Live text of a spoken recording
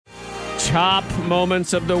Top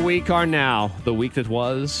moments of the week are now. The week that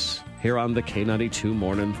was here on the K92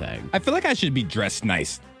 Morning Thing. I feel like I should be dressed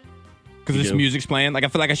nice. Because this do? music's playing. Like, I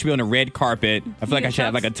feel like I should be on a red carpet. I feel like I should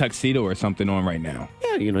have like a tuxedo or something on right now.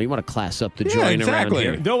 Yeah, you want to class up the joint exactly.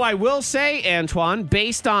 around here. Though I will say, Antoine,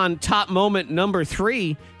 based on top moment number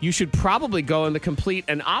 3, you should probably go in the complete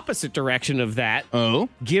and opposite direction of that. Oh?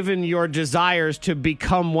 Given your desires to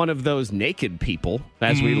become one of those naked people,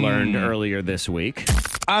 as we learned earlier this week.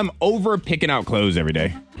 I'm over picking out clothes every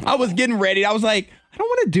day. I was getting ready. I was like, I don't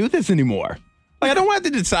want to do this anymore. Like, I don't want to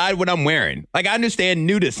decide what I'm wearing. Like, I understand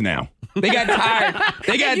nudists now. They got tired.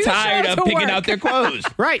 They got tired of picking out their clothes.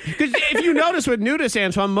 Right. Because if you notice with nudists,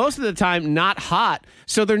 Antoine, most of the time not hot.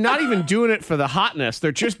 So they're not even doing it for the hotness.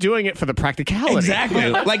 They're just doing it for the practicality. Exactly.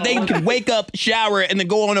 Like, they can wake up, shower, and then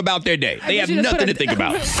go on about their day. They have nothing to think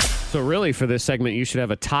about. So really, for this segment, you should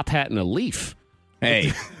have a top hat and a leaf.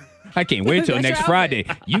 Hey. I can't wait till next Friday.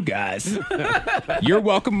 You guys, you're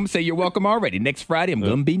welcome. Say you're welcome already. Next Friday, I'm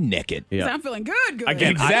going to be naked. Yeah. I'm feeling good.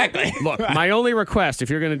 Again, exactly. Look, my only request, if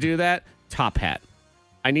you're going to do that, top hat.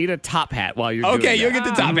 I need a top hat while you're doing Okay, that. you'll get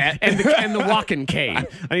the top hat. And the walking cane.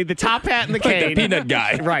 I need the top hat and the cane. Like the peanut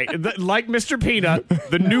guy. Right. Like Mr. Peanut,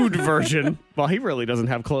 the nude version. Well, he really doesn't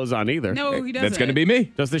have clothes on either. No, he doesn't. That's going to be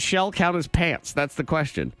me. Does the shell count as pants? That's the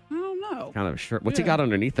question. I don't know. Kind of a shirt. What's he got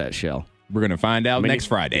underneath that shell? We're going to find out next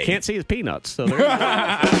Friday. You can't see his peanuts. So there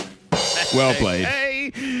you go. Well played.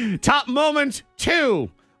 Hey, top moment 2.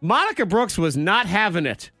 Monica Brooks was not having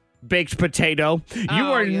it. Baked potato. You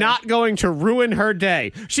are not going to ruin her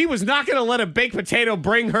day. She was not going to let a baked potato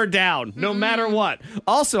bring her down, no matter what.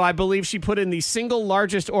 Also, I believe she put in the single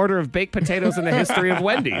largest order of baked potatoes in the history of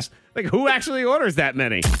Wendy's. Like, who actually orders that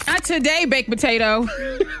many? Not today, baked potato.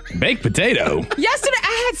 Baked potato? Yesterday,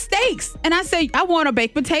 I had steaks, and I said, I want a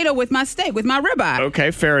baked potato with my steak, with my ribeye.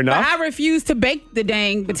 Okay, fair enough. But I refused to bake the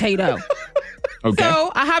dang potato. Okay.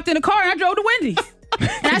 So I hopped in the car and I drove to Wendy's. And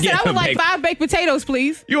I said, I would like 5 baked potatoes,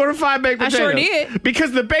 please. You ordered 5 baked potatoes? I sure did.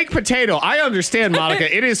 Because the baked potato, I understand,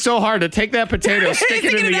 Monica. It is so hard to take that potato, stick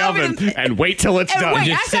it in the oven, and wait till it's done. Wait,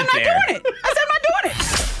 Just I said, I'm sit not there. doing it. I said, I'm not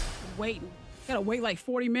doing it. Waiting. Gotta wait like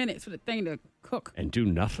 40 minutes for the thing to cook. And do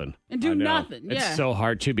nothing. And do I know. nothing, yeah. It's so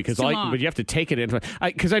hard, too, because It's too long. but you have to take it, Antoine.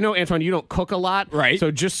 Because I know, Antoine, you don't cook a lot. Right.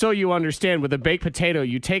 So just so you understand, with a baked potato,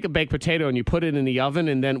 you take a baked potato and you put it in the oven,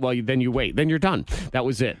 and then, then you wait. Then you're done. That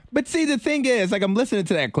was it. But see, the thing is, like, I'm listening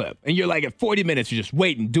to that clip, and you're like, at 40 minutes, you're just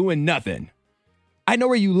waiting, doing nothing. I know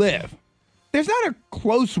where you live. There's not a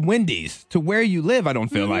close Wendy's to where you live, I don't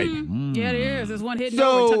feel like. Yeah, there is. There's one hidden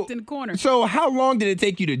over tucked in the corner. So how long did it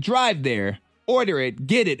take you to drive there, order it,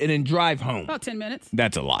 get it, and then drive home? About 10 minutes.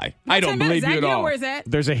 That's a lie. About I don't 10 believe minutes. you at Zach, all. know where it's at.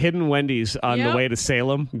 There's a hidden Wendy's on the Yep. way to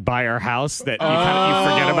Salem by our house that you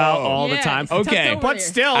forget about all the Yeah, time. it's tucked Okay. over But there.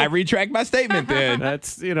 still, I retract my statement then.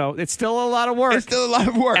 that's, it's still a lot of work. It's still a lot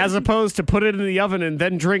of work. As opposed to put it in the oven and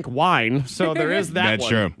then drink wine. So there is that That's one.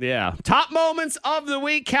 true. Yeah. Top moments of the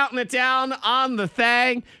week, counting it down on the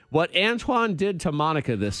thing. What Antoine did to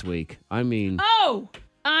Monica this week. I mean, Oh,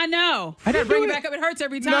 I know. I gotta bring it back up. It hurts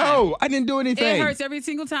every time. No, I didn't do anything. It hurts every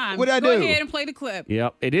single time. What'd I Go do? ahead and play the clip.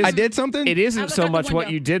 yep, it is. I did something? It I isn't look so out the much what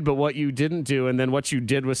window. you did, but what you didn't do, and then what you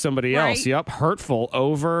did with somebody else. Right. Yep, hurtful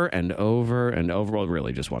over and over and over. Well,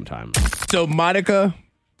 really, just one time. So, Monica,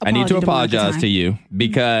 I need to Apology to Monica apologize time. to you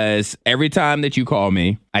because every time that you call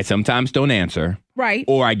me, I sometimes don't answer. Right.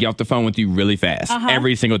 Or I get off the phone with you really fast.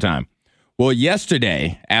 Every single time. Well,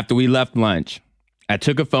 yesterday, after we left lunch, I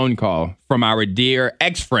took a phone call from our dear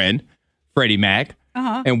ex-friend, Freddie Mac.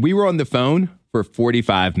 And we were on the phone for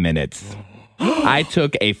 45 minutes. I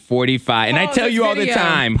took a 45, and I Pause tell this you all the video.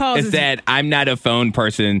 time, Pause is this- that I'm not a phone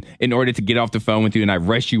person. In order to get off the phone with you and I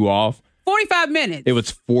rush you off, 45 minutes. it was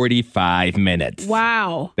 45 minutes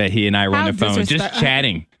Wow. that he and I were on How the phone, just disrespect-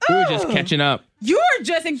 chatting. We were just catching up, You are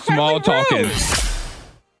just incredibly small talking. rude.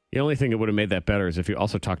 The only thing that would have made that better is if you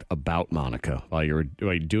also talked about Monica while you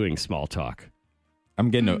were doing small talk. I'm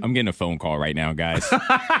getting a phone call right now, guys.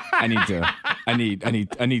 I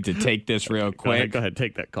need to take this real quick. Go ahead,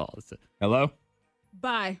 take that call. Hello?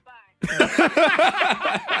 Bye.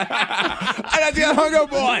 I got hung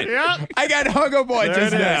up on. Yep. I got hung up on There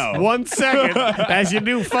just it is. now. 1 second as you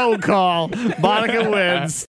do phone call. Monica wins.